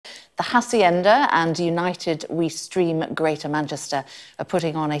The Hacienda and United We Stream Greater Manchester are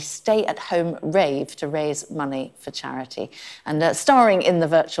putting on a stay-at-home rave to raise money for charity. And starring in the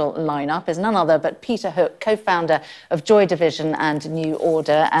virtual lineup is none other but Peter Hook, co-founder of Joy Division and New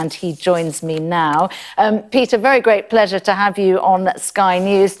Order, and he joins me now. Peter, very great pleasure to have you on Sky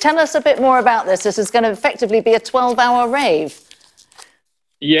News. Tell us a bit more about this. This is going to effectively be a 12-hour rave.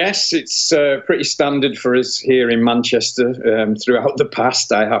 Yes, it's pretty standard for us here in Manchester throughout the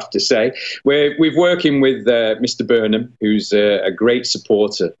past, I have to say. We're working with Mr. Burnham, who's a great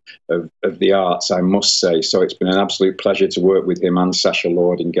supporter of the arts, I must say. So it's been an absolute pleasure to work with him and Sasha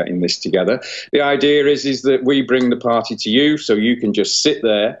Lord in getting this together. The idea is that we bring the party to you, so you can just sit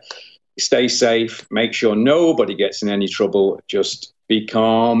there, stay safe, make sure nobody gets in any trouble, just be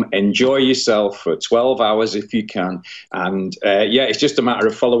calm, enjoy yourself for 12 hours if you can. And yeah, it's just a matter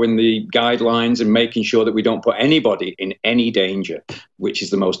of following the guidelines and making sure that we don't put anybody in any danger, which is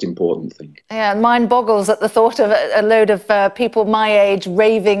the most important thing. Yeah, mine boggles at the thought of a load of people my age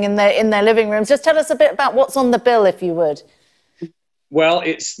raving in their living rooms. Just tell us a bit about what's on the bill, if you would. Well,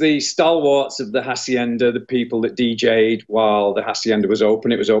 it's the stalwarts of the Hacienda, the people that DJ'd while the Hacienda was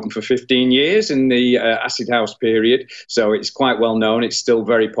open. It was open for 15 years in the Acid House period, so it's quite well known. It's still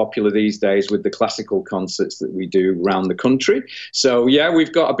very popular these days with the classical concerts that we do around the country. So, yeah,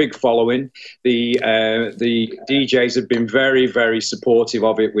 we've got a big following. The DJs have been very, very supportive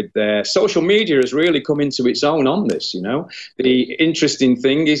of it with their social media has really come into its own on this, you know. The interesting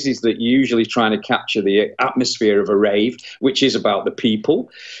thing is that you're usually trying to capture the atmosphere of a rave, which is about the people.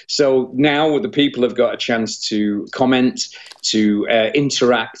 So now the people have got a chance to comment, to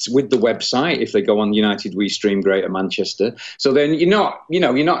interact with the website if they go on United We Stream Greater Manchester. So then you're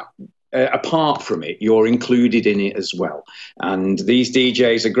not apart from it, you're included in it as well. And these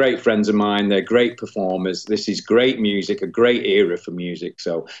DJs are great friends of mine. They're great performers. This is great music, a great era for music.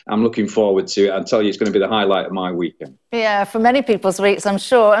 So I'm looking forward to it. I'll tell you, it's going to be the highlight of my weekend. Yeah, for many people's weeks, I'm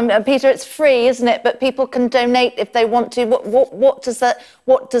sure. And Peter, it's free, isn't it? But people can donate if they want to. What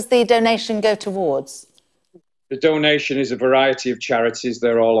does the donation go towards? The donation is a variety of charities.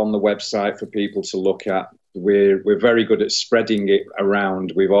 They're all on the website for people to look at. We're very good at spreading it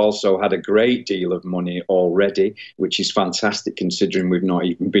around. We've also had a great deal of money already, which is fantastic considering we've not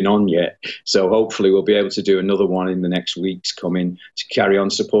even been on yet. So hopefully we'll be able to do another one in the next weeks coming to carry on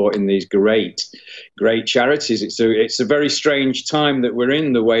supporting these great charities. It's a very strange time that we're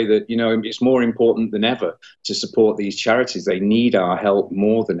in, the way that, you know, it's more important than ever to support these charities. They need our help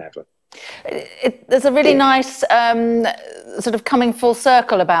more than ever. There's a really nice sort of coming full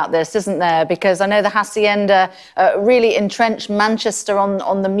circle about this, isn't there? Because I know the Hacienda really entrenched Manchester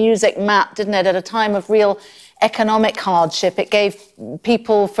on the music map, didn't it? At a time of real economic hardship. It gave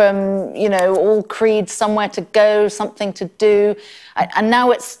people from, you know, all creeds somewhere to go, something to do. And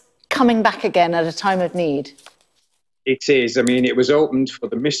now it's coming back again at a time of need. It is. I mean, it was opened for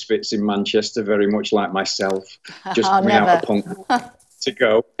the misfits in Manchester, very much like myself, just coming out of punk to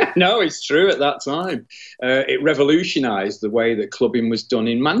go. No, it's true. At that time, it revolutionised the way that clubbing was done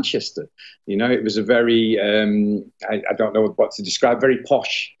in Manchester. You know, it was a very, I don't know what to describe, very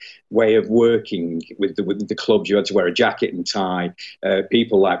posh way of working with the clubs. You had to wear a jacket and tie.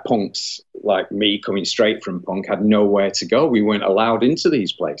 People like punks, like me, coming straight from punk, had nowhere to go. We weren't allowed into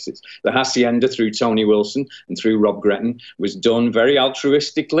these places. The Hacienda, through Tony Wilson and through Rob Gretton, was done very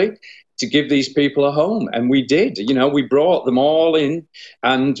altruistically to give these people a home, and we did. You know, we brought them all in,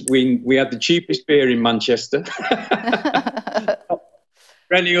 and we had the cheapest beer in Manchester. For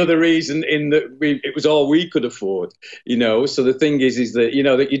any other reason, in that it was all we could afford, you know. So the thing is that, you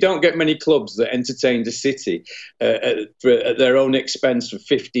know, that you don't get many clubs that entertained a city at their own expense for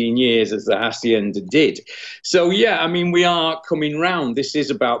 15 years, as the Hacienda did. So yeah, I mean, we are coming round. This is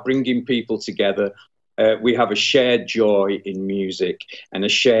about bringing people together. We have a shared joy in music and a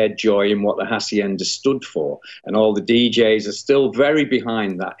shared joy in what the Hacienda stood for. And all the DJs are still very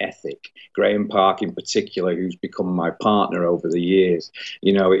behind that ethic. Graham Park in particular, who's become my partner over the years.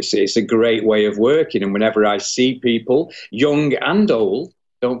 You know, it's a great way of working. And whenever I see people, young and old,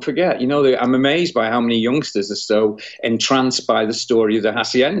 don't forget, you know, I'm amazed by how many youngsters are so entranced by the story of the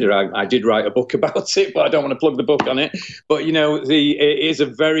Hacienda. I did write a book about it, but I don't want to plug the book on it. But, you know, it is a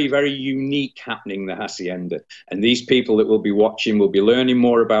very, very unique happening, the Hacienda. And these people that will be watching will be learning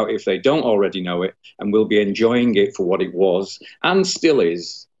more about it if they don't already know it, and will be enjoying it for what it was and still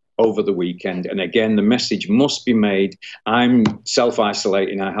is over the weekend. And again, the message must be made. I'm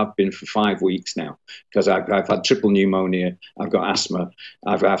self-isolating. I have been for 5 weeks now because I've had triple pneumonia. I've got asthma.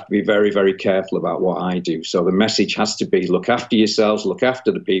 I have to be very, very careful about what I do. So the message has to be, look after yourselves, look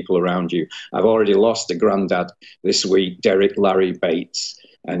after the people around you. I've already lost a granddad this week, Derek Larry Bates.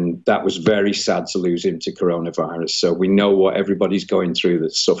 And that was very sad to lose him to coronavirus. So we know what everybody's going through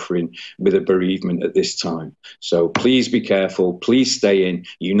that's suffering with a bereavement at this time. So please be careful. Please stay in.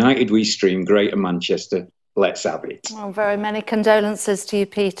 United We Stream, Greater Manchester. Let's have it. Well, very many condolences to you,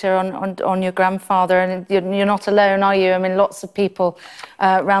 Peter, on your grandfather. And you're not alone, are you? I mean, lots of people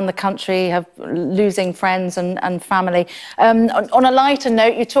around the country have losing friends and family. On a lighter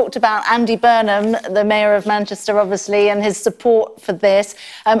note, you talked about Andy Burnham, the Mayor of Manchester, obviously, and his support for this.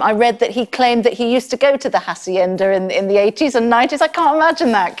 I read that he claimed that he used to go to the Hacienda in the 80s and 90s. I can't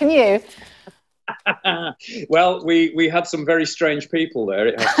imagine that. Can you? Well, we had some very strange people there,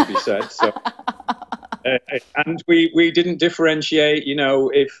 it has to be said. So. And we didn't differentiate, you know,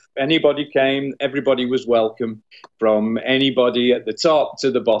 if anybody came, everybody was welcome, from anybody at the top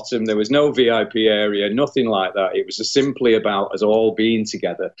to the bottom. There was no VIP area, nothing like that. It was simply about us all being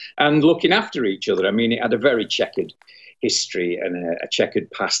together and looking after each other. I mean, it had a very checkered history and a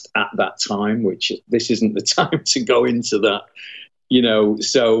checkered past at that time, which this isn't the time to go into that. You know,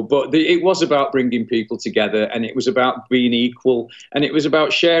 so, but it was about bringing people together, and it was about being equal, and it was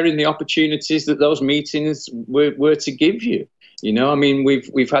about sharing the opportunities that those meetings were to give you. You know, I mean,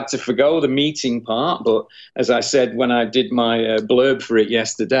 we've had to forgo the meeting part, but as I said when I did my blurb for it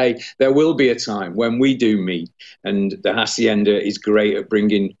yesterday, there will be a time when we do meet, and the Hacienda is great at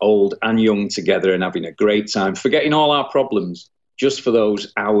bringing old and young together and having a great time, forgetting all our problems, just for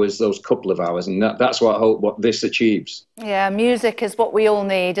those hours, those couple of hours. And that's what I hope what this achieves. Yeah, music is what we all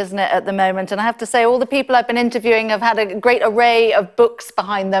need, isn't it, at the moment? And I have to say, all the people I've been interviewing have had a great array of books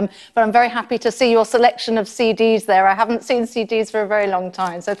behind them, but I'm very happy to see your selection of CDs there. I haven't seen CDs for a very long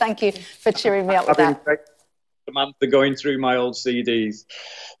time, so thank you for cheering me up with that. Samantha, going through my old CDs.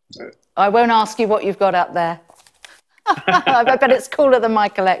 I won't ask you what you've got up there. I bet it's cooler than my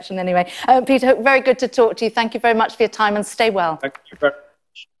collection anyway. Peter, very good to talk to you. Thank you very much for your time and stay well. Thank you very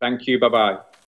much. Thank you. Bye-bye.